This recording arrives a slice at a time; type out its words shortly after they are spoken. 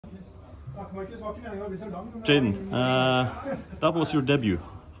Jayden, that was your debut.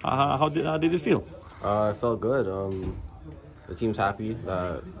 How did it feel? It felt good. The team's happy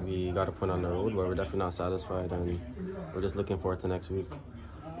that we got a point on the road, but we're definitely not satisfied, and we're just looking forward to next week.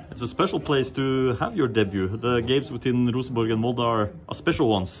 It's a special place to have your debut. The games between Rosenborg and Molde are special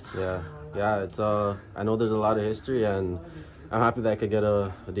ones. Yeah. It's I know there's a lot of history, and I'm happy that I could get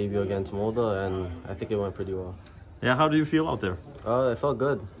a debut against Molde, and I think it went pretty well. Yeah, how do you feel out there? It felt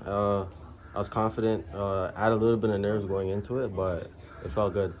good. I was confident. I had a little bit of nerves going into it, but it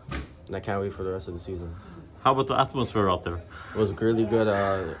felt good, and I can't wait for the rest of the season. How about the atmosphere out there? It was really good.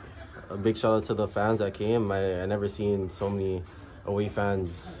 A big shout out to the fans that came. I never seen so many away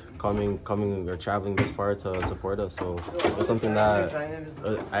fans coming or traveling this far to support us. So it was something that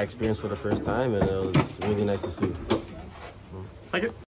I experienced for the first time, and it was really nice to see. Thank you.